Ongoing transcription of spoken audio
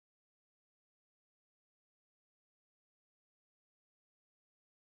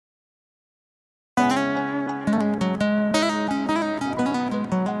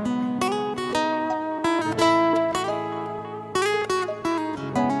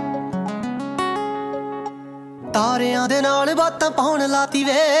ਤਾਰਿਆਂ ਦੇ ਨਾਲ ਬਾਤਾਂ ਪਾਉਣ ਲਾਤੀ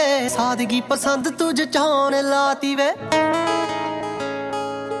ਵੇ, ਸਾਦਗੀ ਪਸੰਦ ਤੂੰ ਜਚਾਉਣ ਲਾਤੀ ਵੇ।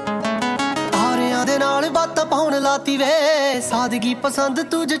 ਤਾਰਿਆਂ ਦੇ ਨਾਲ ਬਾਤਾਂ ਪਾਉਣ ਲਾਤੀ ਵੇ, ਸਾਦਗੀ ਪਸੰਦ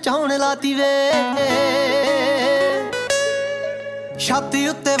ਤੂੰ ਜਚਾਉਣ ਲਾਤੀ ਵੇ। ਛੱਤ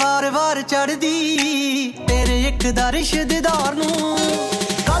ਉੱਤੇ ਵਾਰ-ਵਾਰ ਚੜਦੀ ਤੇਰੇ ਇੱਕ ਦਾ ਰਿਸ਼ਤੇਦਾਰ ਨੂੰ,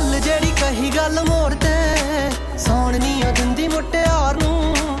 ਕੱਲ ਜਿਹੜੀ ਕਹੀ ਗੱਲ ਮੋੜ ਤੇ ਸੌਣ ਨੀ ਆ ਦਿੰਦੀ ਮੁਟਿਆਰ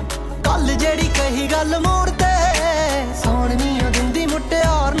ਨੂੰ। ਕੱਲ ਜਿਹੜੀ ਕਹੀ ਗੱਲ ਮੋੜ ਤੇ ਸੌਣ ਨੀ ਆ ਦਿੰਦੀ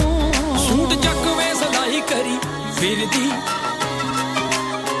ਮੁਟਿਆਰ ਨੂੰ। ਸੂਟ ਚੱਕਵੇਂ ਸਲਾਈ ਕਰੀ ਫਿਰਦੀ,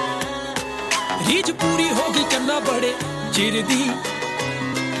 ਰੀਝ ਪੂਰੀ ਹੋ ਗਈ ਚੰਨਾ ਬੜੇ ਚਿਰ ਦੀ।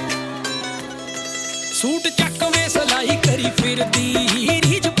 ਸੂਟ ਚੱਕਵੇਂ ਸਲਾਈ ਕਰੀ ਫਿਰਦੀ,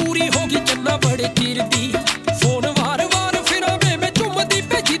 ਰੀਝ ਪੂਰੀ ਹੋ ਗਈ ਚੰਨਾ ਬੜੇ ਚਿਰ ਦੀ। ਫੋਨ ਵਾਰ-ਵਾਰ ਫਿਰਾਂ ਵੇ ਮੈਂ ਚੁੰਮਦੀ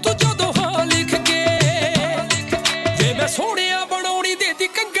ਭੇਜੀ ਤੂੰ ਜਦੋਂ ਹਾਂ ਲਿਖ ਕੇ, ਵੇ ਮੈਂ ਸੋਹਣਿਆ ਬਣਾਉਣੀ ਦੇਤੀ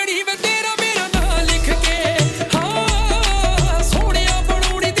ਕੰਗਣੀ ਵੇ ਤੇਰਾ ਮੇਰਾ ਨਾਂ ਲਿਖ ਕੇ। ਹਾਂ ਸੋਹਣਿਆ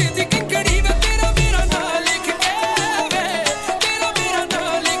ਬਣਾਉਣੀ ਦੇਤੀ ਕੰਗਣੀ ਵੇ ਤੇਰਾ ਮੇਰਾ ਨਾਂ ਲਿਖ ਕੇ, ਵੇ ਤੇਰਾ ਮੇਰਾ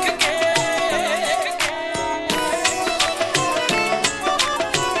ਨਾਂ ਲਿਖ ਕੇ।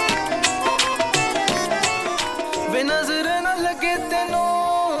 ਵੇ ਨਜ਼ਰ ਨਾ ਲੱਗੇ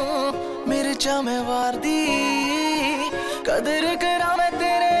ਤੈਨੂੰ ਮੇਰੇ ਚਾਵੇਂ ਵਾਰ ਦੀ, ਕਦਰ ਕਰਾਂ ਮੈਂ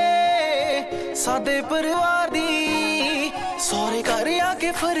ਤੇਰੇ ਸਾਦੇ ਪਰਿਵਾਰ ਦੀ। ਸਹੁਰੇ ਘਰ ਆ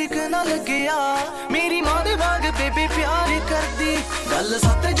ਕੇ ਫਰਕ ਨਾ ਲੱਗਿਆ, ਮੇਰੀ ਮਾਂ ਦੇ ਵਾਂਗ ਬੇਬੇ ਪਿਆਰ ਕਰਦੀ। ਗੱਲ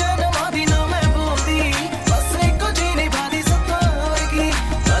ਸੱਤ ਜਨਮਾਂ ਦੀ ਨਾ ਮੈਂ ਬੋਲਦੀ, ਬਸ ਇੱਕੋ ਜਿਹੀ ਨਿਭਾਦੀ ਸੱਤਾਂ ਵਰਗੀ।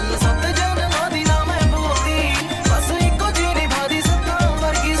 ਗੱਲ ਸੱਤ ਜਨਮਾਂ ਦੀ ਨਾ ਮੈਂ ਬੋਲਦੀ, ਬਸ ਇੱਕੋ ਜਿਹੀ ਨਿਭਾਦੀ ਸੱਤਾਂ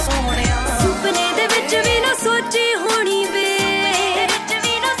ਵਰਗੀ। ਸੋਹਣਿਆ ਸੁਪਨੇ ਦੇ ਵਿੱਚ ਵੀ ਨਾ ਸੋਚੀ ਹੋਣੀ ਵੇ,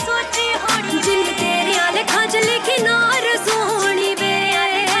 ਜਿੰਨ ਤੇਰਿਆਂ ਲੇਖਾਂ ਚ ਲਿਖੀ ਨਾ ਰਸੋਣੀ ਵੇ।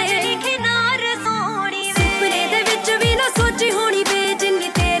 ਸੁਪਨੇ ਦੇ ਵਿੱਚ ਵੀ ਨਾ ਸੋਚੀ ਹੋਣੀ ਵੇ, ਜਿੰਨ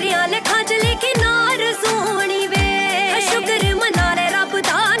ਤੇਰਿਆਂ ਲੇਖਾਂ ਚ ਲਿਖੀ ਨਾ ਰਸੋਣੀ ਵੇ। ਸ਼ੁਕਰ ਮਨਾ ਲੈ ਰੱਬ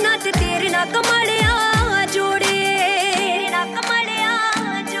ਦਾ ਨਾ ਤੇ ਤੇਰੇ ਨਾਲ ਕਮਲਿਆ ਜੋੜੇ,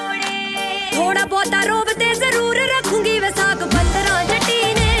 ਥੋੜਾ ਬਹੁਤਾ ਰੋਬ ਤੇ ਜ਼ਰੂਰ ਰੱਖੂੰਗੀ ਵੇ, ਸਾਗ 15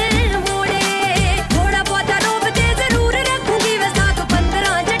 ਜੱਟੀ ਨੇ ਮੋੜੇ। ਥੋੜਾ ਬਹੁਤਾ ਰੋਬ ਤੇ ਜ਼ਰੂਰ ਰੱਖੂੰਗੀ ਵੇ, ਸਾਗ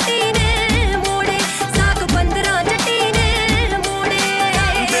 15 ਜੱਟੀ ਨੇ ਮੋੜੇ, ਸਾਗ 15 ਜੱਟੀ ਨੇ ਮੋੜੇ।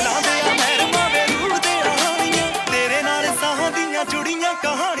 ਦਿਲਾਂ ਦੇ ਆ ਮਹਿਰਮਾਂ ਵੇ ਰੂਹ ਦੇ ਰਹਾਣੀਆਂ, ਤੇਰੇ ਨਾਲ ਸਾਹਾਂ ਦੀਆਂ ਜੁੜੀਆਂ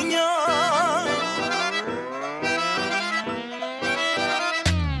ਕਹਾਣੀਆਂ।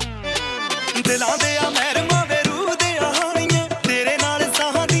 ਦਿਲਾਂ ਦੇ ਆ ਮਹਿਰਮਾਂ ਵੇ ਰੂਹ ਦੇ ਰਹਾਣੀਆਂ, ਤੇਰੇ ਨਾਲ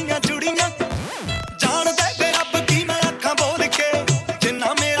ਸਾਹਾਂ ਦੀਆਂ ਜੁੜੀਆਂ। ਜਾਣਦਾ ਵੇ ਰੱਬ ਕੀ ਮੈਂ ਅੱਖਾਂ ਬੋਲ ਕੇ,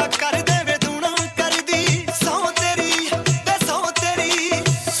 ਜਿੰਨਾ ਮੇਰਾ ਕਰ ਦੇਵੇ ਤੂੰ ਨਾ ਕਰਦੀ। ਸਹੁੰ ਤੇਰੀ ਤੇ ਸਹੁੰ ਤੇਰੀ,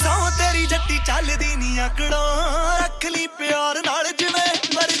 ਸਹੁੰ ਤੇਰੀ ਜੱਟੀ ਚੱਲਦੀ ਨੀ ਆਕੜਾਂ, ਰੱਖ ਲਈ ਪਿਆਰ ਨਾਲ ਜਿਵੇਂ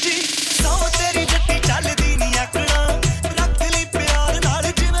ਮਰਜੀ। ਸਹੁੰ ਤੇਰੀ ਜੱਟੀ ਚੱਲਦੀ ਨੀ ਆਕੜਾਂ, ਰੱਖ ਲਈ ਪਿਆਰ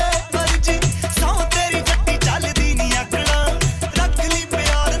ਨਾਲ ਜਿਵੇਂ ਮਰਜੀ। ਸਹੁੰ ਤੇਰੀ ਜੱਟੀ ਚੱਲਦੀ ਨੀ ਆਕੜਾਂ, ਰੱਖ ਲਈ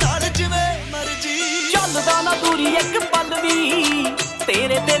ਪਿਆਰ ਨਾਲ ਜਿਵੇਂ ਮਰਜੀ। ਚੱਲਦਾ ਨਾ ਦੂਰੀ ਇੱਕ ਪਲ ਵੀ,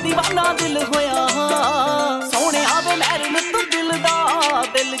 ਤੇਰੇ ਤੇ ਦੀਵਾਨਾ ਦਿਲ ਹੋਇਆ। ਸੋਹਣਿਆ ਵੇ ਮੈਰਨ ਤੂੰ ਦਿਲ ਦਾ,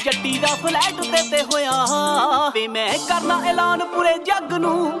 ਦਿਲ ਜੱਟੀ ਦਾ ਫਲੈਟ ਤੇ ਹੋਇਆ ਵੇ। ਮੈਂ ਕਰਨਾ ਐਲਾਨ ਪੂਰੇ ਜੱਗ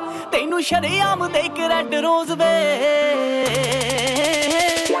ਨੂੰ, ਤੈਨੂੰ ਸ਼ਰੇਆਮ ਦੇ ਕੇ ਰੈੱਡ ਰੋਜ਼ ਵੇ।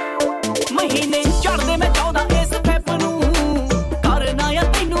 ਮਹੀਨੇ ਚੜ੍ਹਦੇ ਮੈਂ ਚਾਹੁੰਦਾ ਇਸ ਫੈਬ ਨੂੰ, ਕਰਨਾ ਆ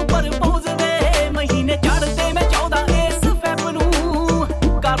ਤੈਨੂੰ ਪ੍ਰਪੋਜ਼ ਵੇ। ਮਹੀਨੇ ਚੜ੍ਹਦੇ ਮੈਂ ਚਾਹੁੰਦਾ ਇਸ ਫੈਬ ਨੂੰ,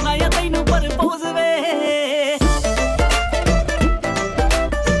 ਕਰਨਾ ਆ ਤੈਨੂੰ ਪ੍ਰਪੋਜ਼ ਵੇ।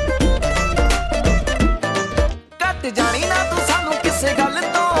 ਕੱਟ ਜਾਣੀ ਨਾ ਤੂੰ ਸਾਨੂੰ ਕਿਸੇ ਗੱਲ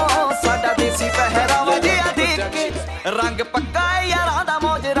ਤੋਂ, ਸਾਡਾ ਦੇਸੀ ਪਹਿਰਾਵਾ ਜਿਹਾ ਦੇਖ ਕੇ। ਰੰਗ ਪੱਕਾ ਏ ਯਾਰਾਂ ਦਾ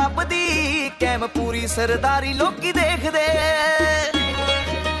ਮੌਜ ਰੱਬ ਦੀ, ਕੈਮ ਪੂਰੀ ਸਰਦਾਰੀ ਲੋਕੀ ਦੇਖਦੇ।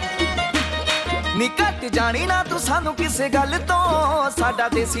 ਨੀ ਕੱਟ ਜਾਣੀ ਨਾ ਤੂੰ ਸਾਨੂੰ ਕਿਸੇ ਗੱਲ ਤੋਂ, ਸਾਡਾ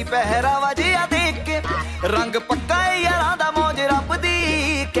ਦੇਸੀ ਪਹਿਰਾਵਾ ਜਿਹਾ ਦੇਖ ਕੇ। ਰੰਗ ਪੱਕਾ ਏ ਯਾਰਾਂ ਦਾ ਮੌਜ ਰੱਬ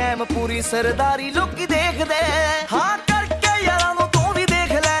ਦੀ, ਕੈਮ ਪੂਰੀ ਸਰਦਾਰੀ ਲੋਕੀ ਦੇਖਦੇ। ਹਾਂ ਕਰਕੇ ਯਾਰਾਂ ਨੂੰ ਤੂੰ ਵੀ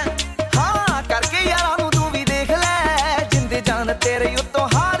ਦੇਖ ਲੈ, ਹਾਂ ਕਰਕੇ ਯਾਰਾਂ ਨੂੰ ਤੂੰ ਵੀ ਦੇਖ ਲੈ। ਜਿੰਦੇ ਜਾਨ ਤੇਰੇ ਉੱਤੋਂ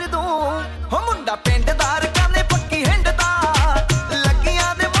ਹਾਰ ਦੂੰ, ਹੋ ਮੁੰਡਾ ਪਿੰਡਦਾਰ ਕਾਨੇ ਪੱਕੀ ਹਿੰਡਦਾ,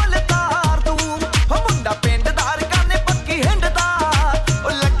 ਲੱਗੀਆਂ ਦੇ ਮੁੱਲ ਤਾਰ ਦੂੰ। ਹੋ ਮੁੰਡਾ ਪਿੰਡਦਾਰ ਕਾਨੇ ਪੱਕੀ ਹਿੰਡਦਾ,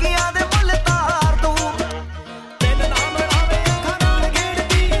 ਉਹ ਲੱਗੀਆਂ ਦੇ ਮੁੱਲ ਤਾਰ ਦੂੰ। ਦਿਲ ਨਾ ਮਿਲਾਵੇ ਅੱਖਾਂ ਨਾਲ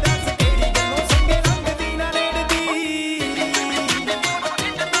ਖੇਡਦੀ, ਦੱਸ ਕਿਹੜੀ ਗੱਲੋਂ ਸੰਗੇ ਰੰਗਦੀ ਨਾ ਨੇੜਦੀ।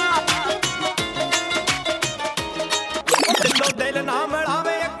 ਦਿਲੋਂ ਦਿਲ ਨਾ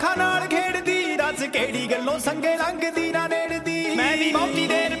ਮਿਲਾਵੇ ਅੱਖਾਂ ਨਾਲ ਖੇਡਦੀ, ਦੱਸ ਕਿਹੜੀ ਗੱਲੋਂ ਸੰਗੇ ਲੰਘਦੀ ਨਾ ਨੇੜਦੀ। ਮੈਂ ਵੀ ਬਹੁਤੀ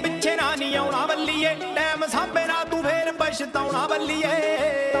ਦੇਰ ਪਿੱਛੇ ਨਾ ਨੀ ਆਉਣਾ ਬੱਲੀਏ, ਟਾਈਮ ਸਾਂਭੇ ਨਾ ਤੂੰ ਫੇਰ ਪਛਤਾਉਣਾ ਬੱਲੀਏ।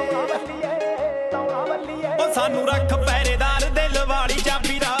 ਉਹ ਸਾਨੂੰ ਰੱਖ ਪਹਿਰੇਦਾਰ ਦਿਲ ਵਾਲੀ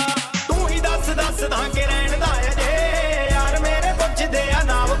ਚਾਬੀ ਦਾ, ਤੂੰ ਹੀ ਦੱਸ ਦੱਸਦਾ ਕਿ ਰਹਿਣ ਦਾ ਅਜੇ। ਯਾਰ ਮੇਰੇ ਪੁੱਛਦੇ ਆ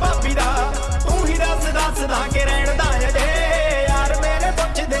ਨਾਮ ਭਾਬੀ ਦਾ, ਤੂੰ ਹੀ ਦੱਸਦਾ ਕਿ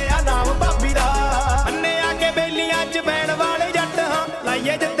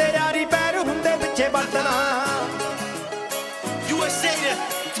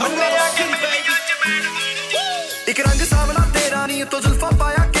ਇੱਕ ਰੰਗ ਸਾਵਲਾ ਤੇਰਾ ਨੀ ਤੋ ਜ਼ੁਲਫਾ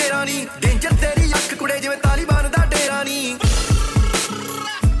ਪਾਇਆ ਕੇਰਾ ਨੀ ਡੇਂਜਰ ਤੇਰੀ ਅੱਖ ਕੁੜੇ ਜਿਵੇਂ ਤਾਲੀਬਾਨ ਦਾ ਡੇਰਾ ਨੀ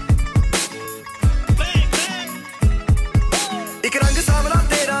ਇੱਕ ਰੰਗ ਸਾਵਲਾ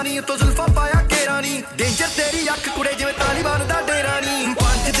ਤੇਰਾ ਨੀ ਤੋ ਜ਼ੁਲਫਾ ਪਾਇਆ ਕੇਰਾ ਨੀ ਡੇਂਜਰ ਤੇਰੀ ਅੱਖ ਕੁੜੇ ਜਿਵੇਂ ਤਾਲੀਬਾਨ ਦਾ ਡੇਰਾ ਨੀ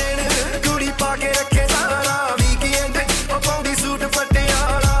 5 ਦਿਨ ਕੁੜੀ ਪਾ ਕੇ ਰੱਖੇ ਸਾਰਾ ਵੀਕਐਂਡ ਉਹ ਪਾਉਂਦੀ ਸੂਟ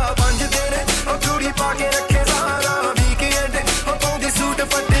ਪਟਿਆਲਾ 5 ਦਿਨ ਉਹ ਕੁੜੀ ਪਾ ਕੇ ਰੱਖੇ ਸਾਰਾ ਵੀਕਐਂਡ ਉਹ ਪਾਉਂਦੀ ਸੂਟ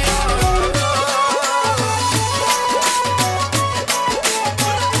ਪਟਿਆਲਾ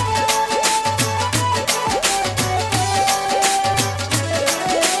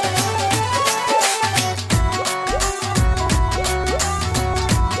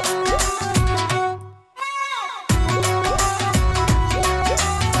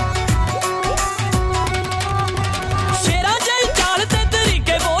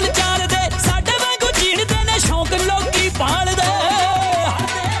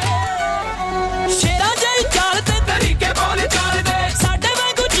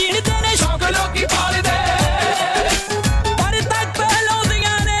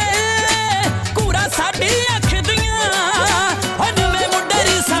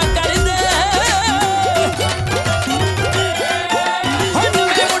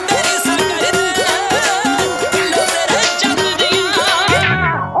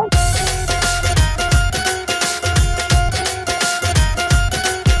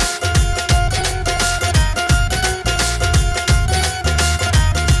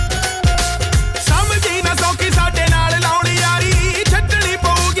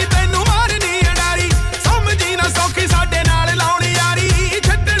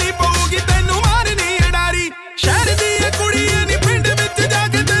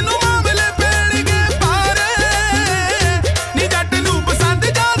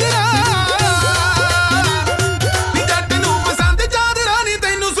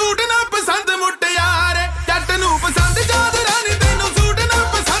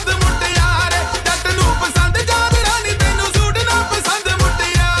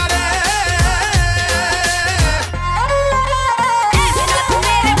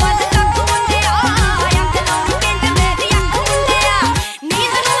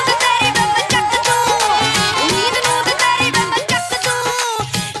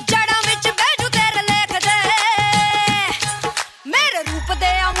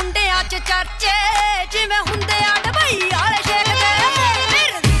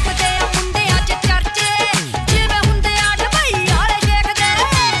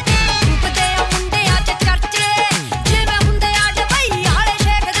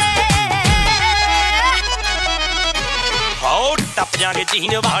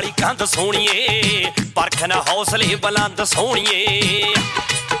ਜੀਨ ਵਾਲੀ ਕੰਧ ਸੋਹਣੀਏ ਪਰਖ ਨਾ ਹੌਸਲੇ ਬੁਲੰਦ ਸੋਹਣੀਏ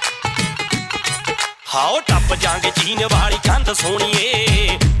ਹਾਓ ਟੱਪ ਜਾਂਗੇ ਜੀਨ ਵਾਲੀ ਕੰਧ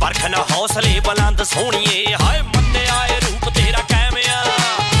ਸੋਹਣੀਏ ਪਰਖ ਨਾ ਹੌਸਲੇ ਬੁਲੰਦ ਸੋਹਣੀਏ ਹਾਏ ਮੰਨਿਆ ਏ ਰੂਪ ਤੇਰਾ ਕੈਮਿਆ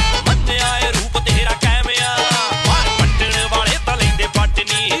ਮੰਨਿਆ ਏ ਰੂਪ ਤੇਰਾ ਕੈਮਿਆ ਪਰ ਪੱਟਣ ਵਾਲੇ ਤਾਂ ਲੈਂਦੇ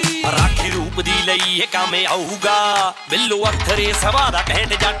ਪੱਟਨੀ ਰਾਖੀ ਰੂਪ ਦੀ ਲਈ ਇਹ ਕੰਮ ਆਊਗਾ ਬਿੱਲੋ ਅੱਖਰੇ ਸਵਾ ਦਾ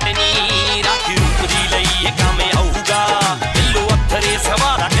ਕਹਿਣ ਜੱਟ ਨੀ ਰਾਖੀ ਰੂਪ ਦੀ ਲਈ ਇਹ ਕੰਮ ਆਊਗਾ ਬਿੱਲੋ ਅੱਖਰੇ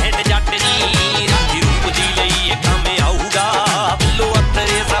ਸਵਾ ਦਾ ਕਹਿਣ ਜੱਟ ਨੀ ਰਾਖੀ ਰੂਪ ਦੀ ਲਈ ਇਹ ਕੰਮ ਆਊਗਾ ਬਿੱਲੋ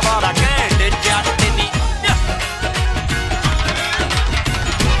ਅੱਖਰੇ ਸਵਾ ਦਾ ਕਹਿਣ ਜੱਟ ਨੀ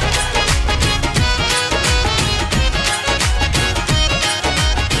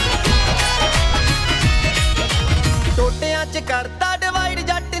ਟੋਟਿਆਂ ਚ ਕਰਤਾ ਡਿਵਾਈਡ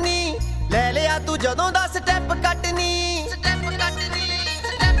ਜੱਟ ਨੀ ਲੈ ਲਿਆ ਤੂੰ ਜਦੋਂ ਦਾ ਸਟੈਪ ਕੱਟਨੀ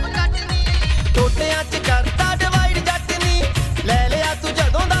ਟੋਟਿਆਂ ਚ ਕਰਤਾ ਡਿਵਾਈਡ ਜੱਟ ਨੀ ਲੈ ਲਿਆ ਤੂੰ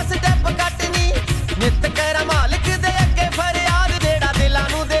ਜਦੋਂ ਦਾ ਸਟੈਪ ਕੱਟਨੀ ਨਿੱਤ ਕਹਿਰਾ ਮਾਲਕ ਦੇ ਅੱਗੇ ਫਰਿਆਦ ਜਿਹੜਾ ਦਿਲਾਂ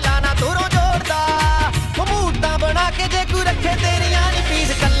ਨੂੰ ਦਿਲਾਂ ਨਾਲ ਦੂਰੋਂ ਜੋੜਦਾ ਮੂਰਤਾਂ ਬਣਾ ਕੇ ਜੇ ਕੋਈ ਰੱਖੇ ਤੇਰੀਆਂ ਨੀ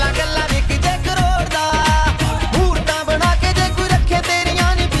ਪੀਸ ਕੱਲਾ ਕੱਲਾ ਵਿਕ ਜੇ ਕਰੋੜ ਦਾ ਮੂਰਤਾਂ ਬਣਾ ਕੇ ਜੇ ਕੋਈ ਰੱਖੇ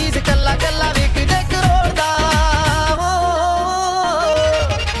ਤੇਰੀਆਂ ਨੀ ਪੀਸ ਕੱਲਾ ਕੱਲਾ ਵਿਕ ਜੇ ਕਰੋੜ ਦਾ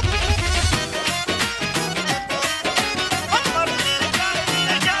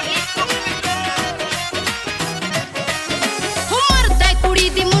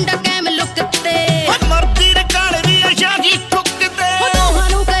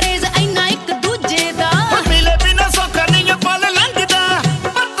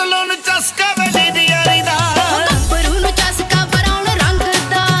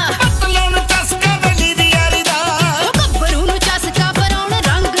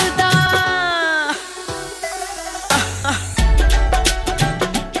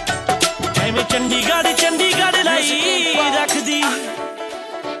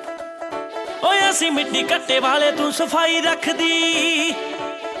ਮਿੱਟੀ ਕੱਟੇ ਵਾਲੇ ਤੂੰ ਸਫਾਈ ਰੱਖਦੀ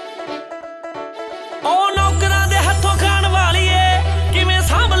ਉਹ ਨੌਕਰਾਂ ਦੇ ਹੱਥੋਂ ਖਾਣ ਵਾਲੀਏ ਕਿਵੇਂ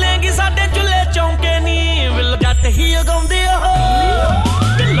ਸਾਂਭ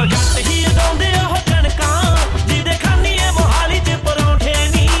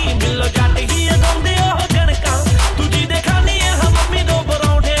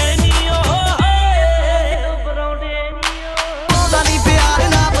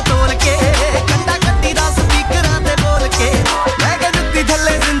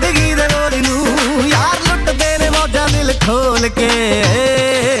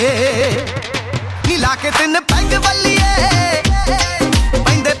ਕੇ ਤਿੰਨ ਪੈਗ ਬੱਲੀਏ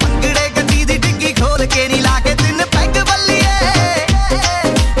ਪੈਂਦੇ ਭੰਗੜੇ ਗੱਡੀ ਦੀ ਡਿੱਗੀ ਖੋਲ ਕੇ ਨੀ ਲਾ ਕੇ ਤਿੰਨ ਪੈਗ ਬੱਲੀਏ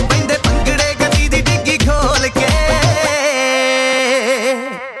ਪੈਂਦੇ ਭੰਗੜੇ ਗੱਡੀ ਦੀ ਡਿੱਗੀ ਖੋਲ ਕੇ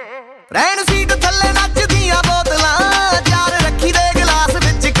ਰਹਿਣ ਸੀਟ ਥੱਲੇ ਨੱਚਦੀਆਂ ਬੋਤਲਾਂ ਚਾਰ ਰੱਖੀ ਦੇ ਗਲਾਸ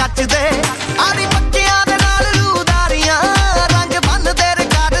ਵਿੱਚ ਕੱਚ ਦੇ ਆੜੀ ਪੱਕਿਆਂ ਦੇ ਨਾਲ ਰੂਦਾਰੀਆਂ ਰੰਗ ਬੰਨਦੇ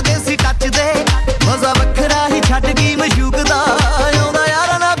ਰਿਕਾਰਡ ਦੇਸੀ ਟੱਚ ਦੇ ਮਜ਼ਾ ਵੱਖਰਾ ਹੀ ਛੱਡ ਗਈ ਮਸ਼ੂਕ ਦਾ ਆਉਂਦਾ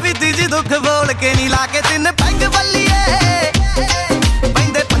ਯਾਰਾਂ ਨਾ ਪੀਤੀ ਜੀ ਦੁੱਖ ਬੋਲ ਕੇ ਨੀ ਲਾ ਕੇ ਤਿੰਨ ਪੈਗ ਬੱਲੀਏ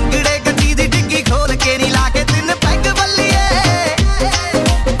ਪੈਂਦੇ ਭੰਗੜੇ ਗੱਡੀ ਦੀ ਡਿੱਗੀ ਖੋਲ ਕੇ ਨੀ ਲਾ ਕੇ ਤਿੰਨ ਪੈਗ ਬੱਲੀਏ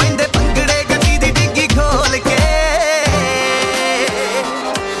ਪੈਂਦੇ ਭੰਗੜੇ ਗੱਡੀ ਦੀ ਡਿੱਗੀ ਖੋਲ ਕੇ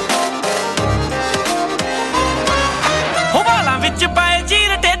ਵਾਲਾਂ ਵਿੱਚ ਪਾਏ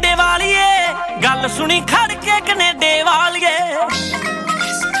ਚੀਰ ਟੇਡੇ ਵਾਲੀਏ ਗੱਲ ਸੁਣੀ ਖੜ ਕੇ ਕਨੇਡੇ ਵਾਲੀਏ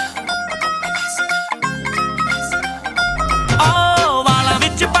ਓ ਵਾਲਾਂ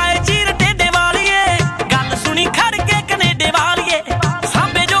ਵਿੱਚ ਪਾਏ ਚੀਰ ਟੇਡੇ ਵਾਲੀਏ ਗੱਲ ਸੁਣੀ ਖੜ ਕੇ ਕਨੇਡੇ ਵਾਲੀਏ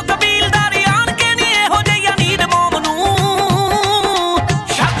ਸਾਂਭੇ ਜੋ ਕਬੀਲਦਾਰੀ ਆਣ ਕੇ ਨੀ ਇਹੋ ਜਿਹੀਆਂ ਨੀਡ ਮੋਮ ਨੂੰ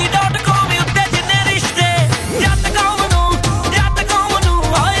ਸ਼ਾਦੀ.com ਉੱਤੇ ਜਿੰਨੇ ਰਿਸ਼ਤੇ ਜੱਟ ਕੌਮ ਨੂੰ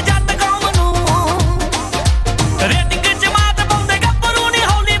ਓਏ ਜੱਟ ਕੌਮ ਨੂੰ ਰੇਟਿੰਗ ਚ ਮਾਤ ਪਾਉਂਦੇ ਗੱਭਰੂ ਨੀ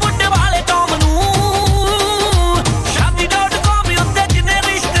ਹਾਲੀਵੁੱਡ ਵਾਲੇ ਟੌਮ ਨੂੰ ਸ਼ਾਦੀ.com ਉੱਤੇ ਜਿੰਨੇ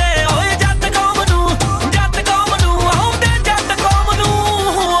ਰਿਸ਼ਤੇ ਓਏ ਜੱਟ ਕੌਮ ਨੂੰ ਆਉਂਦੇ ਜੱਟ ਕੌਮ ਨੂੰ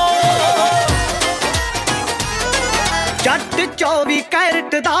ਜੱਟ 24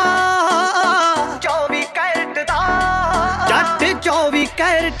 ਕੈਰਟ ਦਾ 24 ਕੈਰਟ ਦਾ ਜੱਟ 24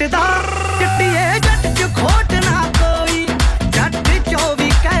 ਕੈਰਟ ਦਾ ਚਿੱਟੀਏ ਜੱਟ ਚ ਖੋਟ ਨਾ ਕੋਈ ਜੱਟ 24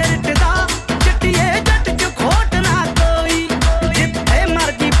 ਕੈਰਟ ਦਾ ਚਿੱਟੀਏ ਜੱਟ ਚ ਖੋਟ ਨਾ ਕੋਈ ਜਿੱਥੇ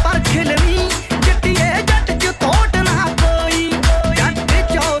ਮਰਜੀ ਪਰਖ ਲਵੀਂ ਚਿੱਟੀਏ ਜੱਟ ਚ ਤੋਟ ਨਾ ਕੋਈ ਜੱਟ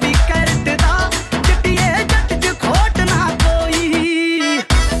 24 ਕੈਰਟ ਦਾ ਚਿੱਟੀਏ ਜੱਟ ਚ ਖੋਟ ਨਾ ਕੋਈ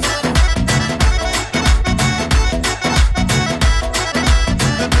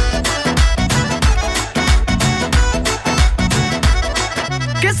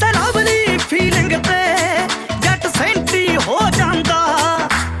ਕਿਸੇ ਲਵਲੀ ਫੀਲਿੰਗ ਤੇ ਜੱਟ ਸੈਂਟੀ ਹੋ ਜਾਂਦਾ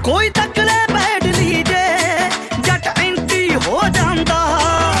ਕੋਈ ਤਕਲੇ ਬੈਡਲੀ ਜੇ ਜੱਟ ਐਂਟੀ ਹੋ ਜਾਂਦਾ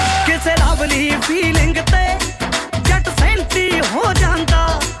ਕਿਸੇ ਲਵਲੀ ਫੀਲਿੰਗ ਤੇ ਜੱਟ ਸੈਂਟੀ ਹੋ ਜਾਂਦਾ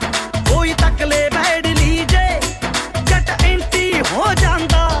ਕੋਈ ਤਕਲੇ ਬੈਡਲੀ ਜੇ ਜੱਟ ਐਂਟੀ ਹੋ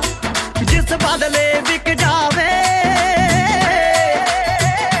ਜਾਂਦਾ ਜਿਸ ਬਦਲੇ ਵਿਕ ਜਾਵੇ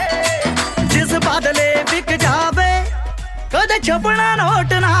ਜਿਸ ਬਦਲੇ ਵਿਕ ਜਾਵੇ ਕਦੇ ਛਪਣਾ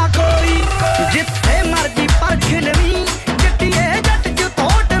ਨੋਟ ਨਾ ਕੋਈ ਜਿੱਥੇ ਮਰਜੀ ਪਰਖ ਲਵੀਂ ਚਿੱਟੀਏ ਜੱਟ ਚ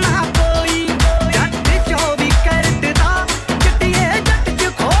ਤੋਟ ਨਾ ਕੋਈ ਜੱਟ 24 ਕੈਰਟ ਦਾ ਚਿੱਟੀਏ ਜੱਟ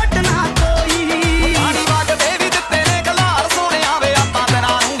ਚ ਖੋਟ ਨਾ ਕੋਈ ਪਾਣੀ ਵਗਦੇ ਵੀ ਦਿੱਤੇ ਨੇ ਗਲਾਰ ਸੋਹਣਿਆ ਵੇ ਆਪਾਂ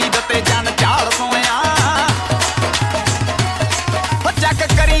ਤੇਰਾ ਨੂੰ ਨਹੀਂ ਦਿੱਤੇ ਜਨ ਝਾੜ ਸੋਹਣਿਆ ਹੋ ਚੈੱਕ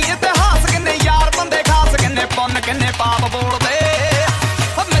ਕਰੀ ਇਤਿਹਾਸ ਕਿੰਨੇ ਯਾਰ ਬੰਦੇ ਖਾਸ ਕਿੰਨੇ ਪੁੰਨ ਕਿੰਨੇ ਪਾਪ ਬੋਲਦੇ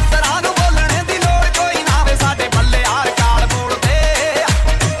ਹੋ ਮਿੱਤਰਾਂ ਨੂੰ ਬੋਲਣ ਦੀ ਲੋੜ ਕੋਈ ਨਾ ਵੇ ਸਾਡੇ ਬੱਲੇ ਯਾਰ ਕਾਲ ਬੋਲਦੇ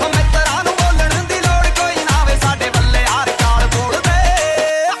ਹੋ ਮਿੱਤਰਾਂ ਨੂੰ ਬੋਲਣ ਦੀ ਲੋੜ ਕੋਈ ਨਾ ਵੇ ਸਾਡੇ ਬੱਲੇ ਯਾਰ ਕਾਲ ਬੋਲਦੇ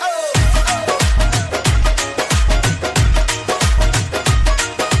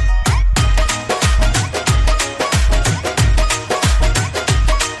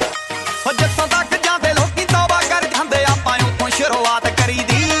ਹੋ ਜਿੱਥੋਂ ਤੱਕ ਜਾਂਦੇ ਲੋਕੀ ਤੌਬਾ ਕਰ ਜਾਂਦੇ ਆਪਾਂ ਉੱਥੋਂ ਸ਼ੁਰੂਆਤ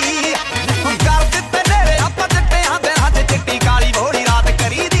ਕਰੀਦੀ ਹੁਣ ਕਰ ਦਿੱਤੇ ਨੇੜੇ ਆਪਾਂ ਚਿੱਟਿਆਂ ਦੇ ਹੱਥ ਚਿੱਟੀ ਕਾਲੀ ਬੋੜੀ ਰਾਤ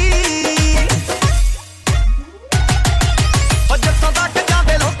ਕਰੀਦੀ ਹੋ ਜਿੱਥੋਂ ਤੱਕ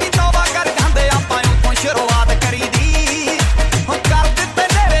ਜਾਂਦੇ ਲੋਕੀ ਤੌਬਾ ਕਰ ਜਾਂਦੇ ਆਪਾਂ ਉੱਥੋਂ ਸ਼ੁਰੂਆਤ ਕਰੀਦੀ ਹੁਣ ਕਰ ਦਿੱਤੇ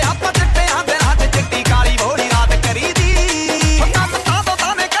ਨੇੜੇ ਆਪਾਂ ਚਿੱਟਿਆਂ ਦੇ ਹੱਥ ਚਿੱਟੀ ਕਾਲੀ ਬੋੜੀ ਰਾਤ ਕਰੀਦੀ ਹੋ ਕੰਮ ਤਾਂ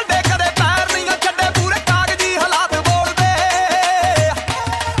ਤਾਵੇਂ ਕੱਢੇ ਕਦੇ ਪੈਰ ਨਹੀਂ ਛੱਡੇ ਪੂਰੇ ਕਾਗਜ਼ੀ ਹਾਲਾਤ ਬੋਲਦੇ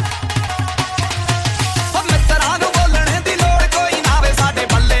ਹੋ ਮਿੱਤਰਾਂ ਨੂੰ ਬੋਲਣ ਦੀ ਲੋੜ ਕੋਈ ਨਾ ਵੇ ਸਾਡੇ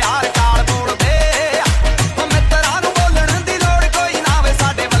ਬੱਲੇ ਯਾਰ ਕਾਲ ਬੋਲਦੇ ਹੋ ਮਿੱਤਰਾਂ ਨੂੰ ਬੋਲਣ ਦੀ ਲੋੜ ਕੋਈ ਨਾ ਵੇ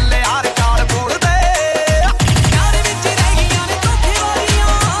ਸਾਡੇ ਬੱਲੇ ਯਾਰ ਕਾਲ ਬੋਲਦੇ ਯਾਰ ਵਿੱਚ ਰਹਿ ਗਈਆਂ ਨੇ ਧੋਖੇ ਵਾਲੀਆਂ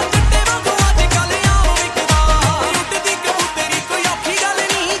ਚਿੱਟੇ ਵਾਂਗੂ ਅੱਜ ਕੱਲ ਆਉ ਵਿਕਦਾ ਉੱਡਦੀ ਕਬੂਤਰੀ ਕੋਈ ਔਖੀ ਗੱਲ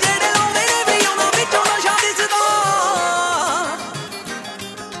ਨਹੀਂ ਜਿਹੜੇ ਲਾਉਂਦੇ ਨੇ ਵੀ ਉਹਨਾਂ ਵਿੱਚੋਂ ਨਸ਼ਾ ਦਿਸਦਾ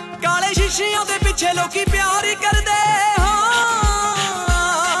ਕਾਲੇ ਸ਼ੀਸ਼ਿਆਂ ਦੇ ਪਿੱਛੇ ਲੋਕੀ ਪਿਆਰ ਹੀ ਕਰਦੇ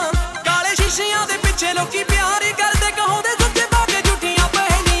ਹਾਂ ਕਾਲੇ ਸ਼ੀਸ਼ਿਆਂ ਦੇ ਪਿੱਛੇ ਲੋਕੀ ਪਿਆਰ ਹੀ ਕਰਦੇ ਕਹੋਂਦੇ ਸੱਚੇ ਪਾ ਕੇ ਝੂਠੀਆਂ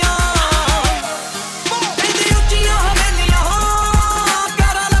ਪਹਿਨੀਆਂ ਕਹਿੰਦੇ ਉੱਚੀਆਂ ਹਵੇਲੀਆਂ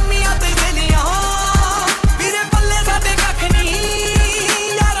ਕਾਰਾਂ ਲੰਮੀਆਂ ਤੇ ਵੇਲੀਆਂ ਵੀਰੇ ਪੱਲੇ ਸਾਡੇ ਕੱਖ ਨਹੀਂ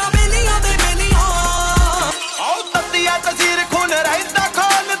ਯਾਰਾਂ ਵੇਲੀਆਂ ਦੇ ਵੇਲੀਆਂ ਆਉ ਤੱਤੀਆ ਤਸੀਰ ਖੂਨ ਰਹਿੰਦਾ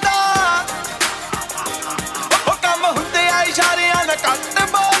ਖੋਲਦਾ ਉਹ ਕੰਮ ਹੁੰਦੇ ਆ ਇਸ਼ਾਰਿਆਂ ਨਾਲ ਕੱਟ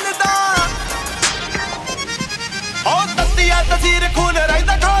ਬੋਲਦਾ ਹੋ ਤੱਤੀਆ ਤਸੀਰ ਖੂਨ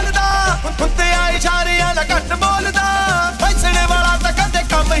ਰਹਿੰਦਾ ਖੋਲਦਾ ਹੁੰਦੇ ਆ ਇਸ਼ਾਰਿਆਂ ਨਾਲ ਕੱਟ ਬੋਲਦਾ ਫੈਸਲੇ ਵਾਲਾ ਤਾਂ ਕਦੇ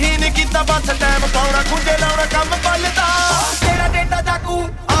ਕੰਮ ਹੀ ਨਹੀਂ ਕੀਤਾ ਬਸ ਟਾਈਮ ਪਾਉਣਾ ਖੁੰਝੇ ਲਾਉਣਾ ਕੰਮ ਪੱਲਦਾ ਕਿਹੜਾ ਡੇਟਾ ਜਾਕੂ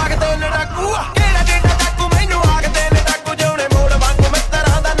ਆਖਦੇ ਲੜਾਕੂ ਕਿਹੜਾ ਡੇਟਾ ਜਾਕੂ ਮੈਨੂੰ ਆਖਦੇ ਲੜਾਕੂ ਜੋਣੇ ਮੋੜ ਵਾਂਗੂ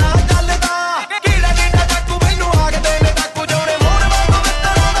ਮਿੱਤਰਾਂ ਦਾ ਨਾਂ ਚੱਲਦਾ ਕਿਹੜਾ ਡੇਟਾ ਜਾਕੂ ਮੈਨੂੰ ਆਖਦੇ ਲੜਾਕੂ ਜੋਣੇ ਮੋੜ ਵਾਂਗੂ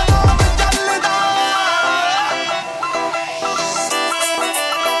ਮਿੱਤਰਾਂ ਦਾ ਨਾਮ ਚੱਲਦਾ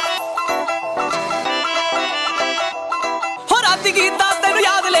ਹੋ ਰਾਤੀ ਕੀਤਾ ਤੈਨੂੰ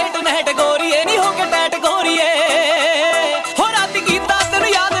ਯਾਦ ਲੇਟ ਨਹਿਟ ਗੋਰੀਏ ਨਹੀਂ ਹੋ ਕੇ ਟੈਟ ਗੋਰੀਏ ਹੋ ਰਾਤੀ ਕੀਤਾ ਤੈਨੂੰ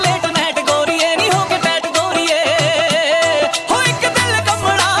ਯਾਦ ਲੇਟ ਨਹਿਟ ਗੋਰੀਏ ਨਹੀਂ ਹੋ ਕੇ ਟੈਟ ਗੋਰੀਏ ਹੋ ਇੱਕ ਦਿਲ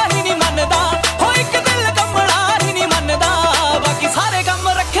ਕੰਮਣਾ ਹੀ ਨਹੀਂ ਮੰਨਦਾ ਹੋ ਇੱਕ ਦਿਲ ਕੰਮਣਾ ਹੀ ਨਹੀਂ ਮੰਨਦਾ ਬਾਕੀ ਸਾਰੇ ਕੰਮ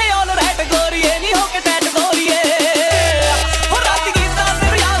ਰੱਖੇ ਆਲ ਰਹਿਟ ਗੋਰੀਏ ਨਹੀਂ ਹੋ ਕੇ ਟੈਟ ਗੋਰੀਏ ਹੋ ਰਾਤੀ ਕੀਤਾ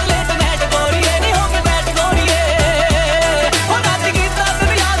ਤੈਨੂੰ ਯਾਦ ਲੇਟ ਨਹਿਟ ਗੋਰੀਏ ਨਹੀਂ ਹੋ ਕੇ ਟੈਟ ਗੋਰੀਏ ਹੋ ਰਾਤੀ ਕੀਤਾ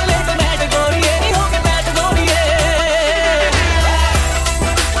ਤੈਨੂੰ ਯਾਦ ਲੇਟ ਨਹਿਟ ਗੋਰੀਏ ਨਹੀਂ ਹੋ ਕੇ ਟੈਟ ਗੋਰੀਏ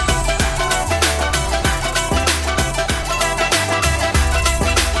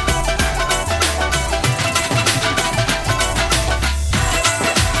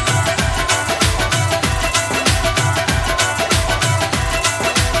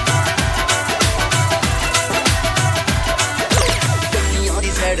ਗੱਡੀਆਂ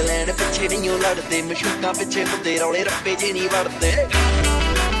ਦੀ ਸਾਈਡ ਲੈਣ ਪਿੱਛੇ ਨਹੀਂ ਉਹ ਲੜਦੇ ਮਸ਼ੂਕਾਂ ਪਿੱਛੇ ਹੁੰਦੇ ਰੌਲੇ ਰੱਪੇ ਜੇ ਨਹੀਂ ਵੜਦੇ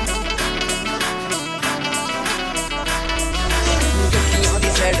ਗੱਡੀਆਂ ਦੀ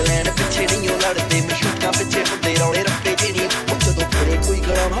ਸਾਈਡ ਲੈਣ ਪਿੱਛੇ ਨਹੀਂ ਉਹ ਲੜਦੇ ਮਸ਼ੂਕਾਂ ਪਿੱਛੇ ਹੁੰਦੇ ਰੌਲੇ ਰੱਪੇ ਜੇ ਨਹੀਂ ਜਦੋਂ ਫੜੇ ਕੋਈ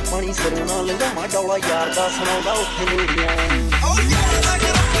ਗਲਾਉਣਾ ਪਾਣੀ ਸਰੋਂ ਨਾ ਲੰਘਾਵਾਂ ਡੌਲਾ ਯਾਰ ਦਾ ਸੁਣਾਉਂਦਾ ਉੱਥੇ ਨੇੜਿਆਂ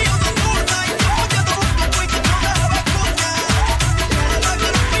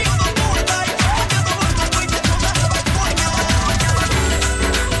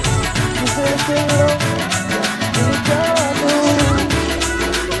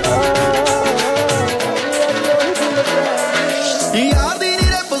ਯਾਰ ਦੀ ਨੀ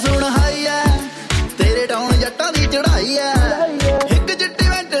ਰੱਬ ਸੁਣ ਹਾਈ ਐ ਤੇਰੇ ਟਾਉਣ ਜੱਟਾਂ ਦੀ ਚੜਾਈ ਐ ਇੱਕ ਚਿੱਟੀ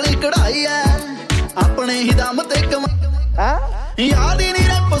ਵੈਂਟਲੀ ਕਢਾਈ ਐ ਆਪਣੇ ਹੀ ਦਮ ਤੇ ਯਾਰ ਦੀ ਨੀ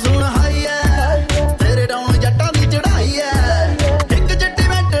ਰੱਬ ਸੁਣ ਹਾਈ ਐ ਤੇਰੇ ਟਾਉਣ ਜੱਟਾਂ ਦੀ ਚੜਾਈ ਐ ਇੱਕ ਚਿੱਟੀ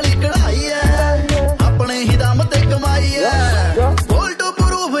ਵੈਂਟਲੀ ਕਢਾਈ ਐ ਆਪਣੇ ਹੀ ਦਮ ਤੇ ਕਮਾਈ ਐ ਗੋਲ ਟੂ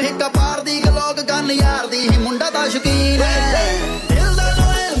ਪ੍ਰੂਫ ਇੱਕ ਪਾਰ ਦੀ ਗਲੋਕ ਗਨ ਯਾਰ ਦੀ ਹੀ ਮੁੰਡਾ ਦਾ ਸ਼ੌਕੀਨ ਐ ਦਿਲ ਦਾ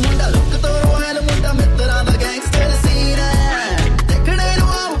ਲੋਇਲ ਮੁੰਡਾ ਲੁੱਕ ਤੋਂ ਰੋਇਲ ਮੁੰਡਾ ਮਿੱਤਰਾਂ ਦਾ ਗੈਂਗਸਟਰ ਸੀਨ ਐ ਦੇਖਣੇ ਨੂੰ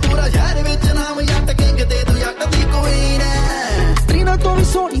ਆਉ ਪੂਰਾ ਸ਼ਹਿਰ ਵਿੱਚ ਨਾਮ ਜੱਟ ਕਿੰਗ ਤੇ ਤੂੰ ਜੱਟ ਦੀ ਕੁਈਨ ਐ ਤਰੀਨਾ ਤੋਂ ਵੀ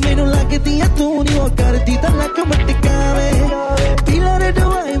ਸੋਹਣੀ ਮੈਨੂੰ ਲੱਗਦੀ ਐ ਤੂੰ ਨੀ ਉਹ ਕਰਦੀ ਤਾਂ ਲੱਕ ਮਟਕਾਵੇ ਪੀਲਾ ਰੇ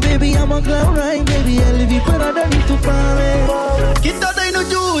ਡਵਾਈ ਬੇਬੀ ਆਮ cloud nine baby LV Prada ਨੀ ਤੂੰ ਪਾਵੇ ਕਿੱਦਾਂ ਤੈਨੂੰ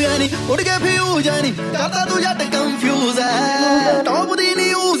ਚੂਇਆ ਨੀ ਉੱਡ ਕੇ ਫਿਊਜ਼ ਐ ਨੀ ਕਰਦਾ ਤੂੰ ਜੱਟ ਕੰਫਿਊਜ਼ ਐ ਟੌਪ ਦੀ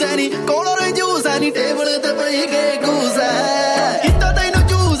ਨਿਊਜ਼ ਐ ਨੀ ਕੋਲਰ ਜੂਸ ਐ ਨੀ ਟੇਬਲ ਤੇ ਪਈ ਗਏ ਗੂਜ਼ ਐ ਕਿੱਦਾਂ ਤੈਨੂੰ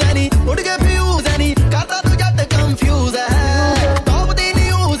ਚੂਜ਼ ਐ ਨੀ ਉੱਡ ਕੇ ਫਿਊਜ਼ ਐ ਨੀ ਕਰਦਾ ਤੂੰ ਜੱਟ ਕੰਫਿਊਜ਼ ਐ ਟੌਪ ਦੀ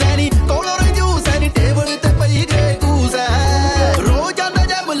ਨਿਊਜ਼ ਐ ਨੀ ਕੋਲਰ ਜੂਸ ਐ ਨੀ ਟੇਬਲ ਤੇ ਪਈ ਗਏ ਗੂਜ਼ ਐ ਰੋ ਜਾਂਦਾ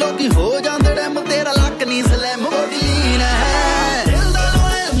ਜਬ ਲੋਕੀ ਹੋ ਜਾਂਦੇ ਡੈਮ ਤੇਰਾ ਲੱਕ ਨੀ ਸਲੈਮ ਬੋਡੀ ਲੀਨ ਐ ਦਿਲ ਦਾ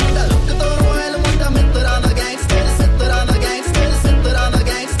ਲੋਇਲ ਮੁੰਡਾ ਲੁੱਕ ਤੋਂ ਰੋਇਲ ਮੁੰਡਾ ਮਿੱਤਰਾਂ ਦਾ ਗੈਂਗਸਟਰ ਸਿੱਤਰਾਂ ਦਾ ਗੈਂਗਸਟਰ ਸਿੱਤਰਾਂ ਦਾ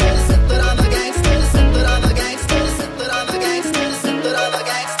ਗੈਂਗਸਟਰ ਸਿੱਤਰਾਂ ਦਾ ਗੈਂਗਸਟਰ ਸਿੱਤਰਾਂ ਦਾ ਗੈਂਗਸਟਰ ਸਿੱਤਰਾਂ ਦਾ ਗੈਂਗਸਟਰ ਸਿੱਤਰਾਂ ਦਾ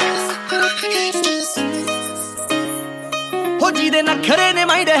ਗੈਂਗਸਟਰ ਸਿੱਤਰਾਂ ਦਾ ਗੈਂਗਸਟਰ ਹੋ ਜਿਹਦੇ ਨਖਰੇ ਨੇ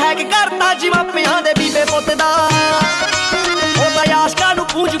ਮਾਈਂਡ ਹੈਕ ਕਰਤਾ ਜੀ ਮਾਪਿਆਂ ਦੇ ਬੀਬੇ ਪੁੱਤ ਦਾ ਉਹ ਤਾਂ ਆਸ਼ਕਾਂ ਨੂੰ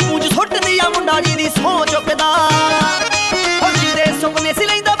ਪੂੰਝ ਪੂੰਝ ਸੁੱਟਦੀ ਆ ਮੁੰਡਾ ਜੀ ਦੀ ਸਹੁੰ ਚੁੱਕਦਾ ਉਹ ਜਿਹਦੇ ਸੁਪਨੇ ਸੀ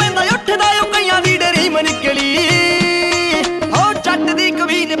ਲੈਂਦਾ ਪੈਂਦਾ ਉੱਠਦਾ ਉਹ ਕਈਆਂ ਦੀ ਡਰੀਮ ਨਿਕਲੀ ਉਹ ਜੱਟ ਦੀ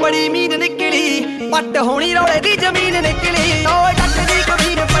ਕਵੀਨ ਬੜੀ ਮੀਨ ਨਿਕਲੀ ਪੱਟ ਹੋਣੀ ਰੌਲੇ ਦੀ ਜ਼ਮੀਨ ਨਿਕਲੀ ਉਹ ਜੱਟ ਦੀ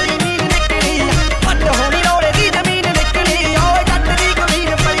ਕਵੀਨ ਬੜੀ ਮੀਨ ਨਿਕਲੀ ਪੱਟ ਹੋਣੀ ਰੌਲੇ ਦੀ ਜ਼ਮੀਨ ਨਿਕਲੀ ਉਹ ਜੱਟ ਦੀ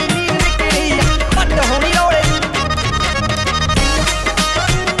ਕਵੀਨ ਬੜੀ ਮੀਨ ਨਿਕਲੀ ਪੱਟ ਹੋਣੀ ਰੌਲੇ ਦੀ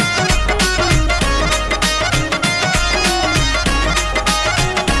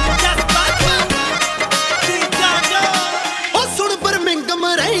ਉਹ ਸੁਣ ਬਰਮਿੰਗਮ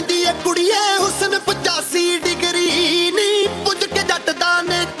ਰਹਿੰਦੀ ਐ ਕੁੜੀਏ ਹੁਸਨ 85 ਡਿਗਰੀ ਨੀ ਪੁੱਜ ਕੇ ਜੱਟ ਦਾ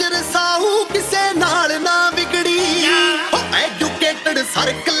ਨੇਚਰ ਸਾਹੂ ਕਿਸੇ ਨਾਲ ਨਾ ਵਿਗੜੀ ਉਹ ਐਜੂਕੇਟਡ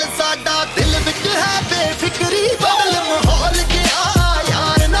ਸਰਕਲ ਸਾਡਾ ਦਿਲ ਵਿੱਚ ਹੈ ਬੇਫਿਕਰੀ ਬਦਲ ਮਾਹੌਲ ਗਿਆ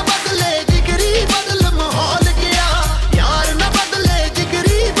ਯਾਰ ਨਾ ਬਦਲੇ ਜਿਗਰੀ ਬਦਲ ਮਾਹੌਲ ਗਿਆ ਯਾਰ ਨਾ ਬਦਲੇ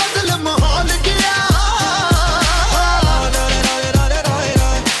ਜਿਗਰੀ ਬਦਲ ਮਾਹੌਲ ਗਿਆ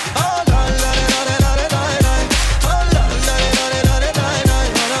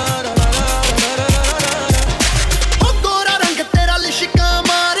ਉਹ ਗੋਰਾ ਰੰਗ ਤੇਰਾ ਲਿਸ਼ਕਾ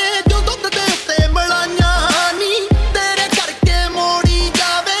ਮਾਰੇ ਜੋ ਦੁੱਧ ਦੇ ਉੱਤੇ ਮਲਾਈਆਂ ਨੀ ਤੇਰੇ ਕਰਕੇ ਮੋੜੀ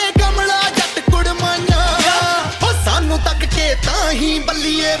ਜਾਵੇ ਗਮਲਾ ਜੱਟ ਕੁੜਮਾਈਆਂ ਉਹ ਸਾਨੂੰ ਤੱਕ ਕੇ ਤਾਂ ਹੀ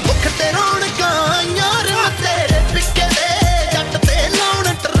ਬੱਲੀਏ ਮੁਖ ਤੇ ਰੌਣਕਾਂ ਆਈਆਂ ਰਿਮ ਤੇਰੇ ਪਿੱਕੇ ਦੇ ਜੱਟ ਤੇ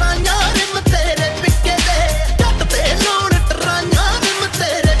ਲਾਉਣ ਟਰਾਈਆਂ ਰਿਮ ਤੇਰੇ ਪਿੱਕੇ ਦੇ ਜੱਟ ਤੇ ਲਾਉਣ ਟਰਾਈਆਂ ਰਿਮ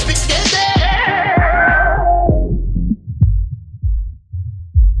ਤੇਰੇ ਪਿੱਕੇ ਦੇ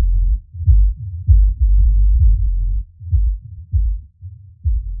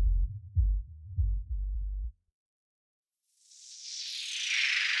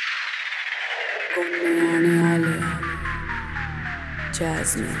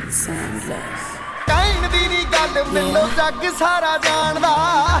Jasmine Sandless ਕਹਿਣ ਦੀ ਨੀ ਗੱਲ ਮੈਨੂੰ ਜੱਗ ਸਾਰਾ ਜਾਣਦਾ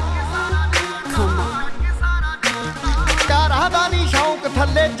ਕਾਰਾਂ ਦਾ ਨੀ ਸ਼ੌਂਕ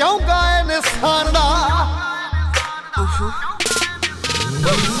ਥੱਲੇ ਜਾਊਗਾ ਇਹ ਨਿਸਾਨ ਦਾ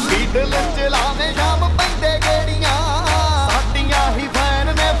ਦਿਲ ਚ ਲਾਵੇਂ ਸ਼ਾਮ ਪੈਂਦੇ ਗੇੜੀਆਂ ਸਾਡੀਆਂ ਹੀ ਫੈਨ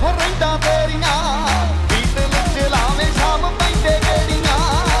ਨੇ ਫਿਰ ਰਹਿੰਦਾ ਤੇਰੀਆਂ ਦਿਲ ਚ ਲਾਵੇਂ ਸ਼ਾਮ ਪੈਂਦੇ ਗੇੜੀਆਂ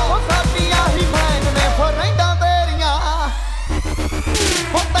ਸਾਡੀਆਂ ਹੀ ਫੈਨ ਨੇ ਫਿਰ ਰਹਿੰਦਾ ਤੇਰੀਆਂ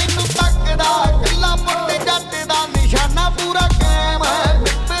ਹੋ ਤੈਨੂੰ ਤੱਕਦਾ ਕਿੱਲਾ ਮੁੰਡੇ ਜੱਟ ਦਾ ਨਿਸ਼ਾਨਾ ਪੂਰਾ ਕਾਇਮ ਹੈ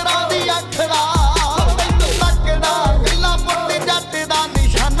ਮਿੱਤਰਾਂ ਦੀ ਅੱਖ ਦਾ ਤੈਨੂੰ ਤੱਕਦਾ ਕਿੱਲਾ ਮੁੰਡੇ ਜੱਟ ਦਾ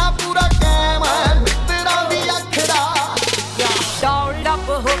ਨਿਸ਼ਾਨਾ ਪੂਰਾ ਕਾਇਮ ਹੈ ਮਿੱਤਰਾਂ ਦੀ ਅੱਖ ਦਾ ਡਾਉਲਡ ਅਪ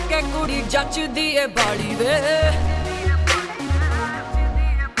ਹੋ ਕੇ ਕੁੜੀ ਜੱਚਦੀ ਏ ਬਾੜੀ ਵੇ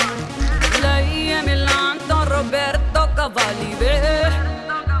ਲਈ ਮਿਲਾਨ ਤੋਂ ਰੋਬਰਟੋ ਕਵਾਲੀ ਵੇ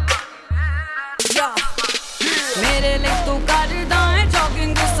ਮੇਰੇ ਲਈ ਤੂੰ ਕਰਦਾ ਏ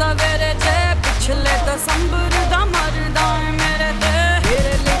ਜੋਗਿੰਗ ਸਵੇਰੇ ਤੇ ਪਿਛਲੇ ਦਸੰਬਰ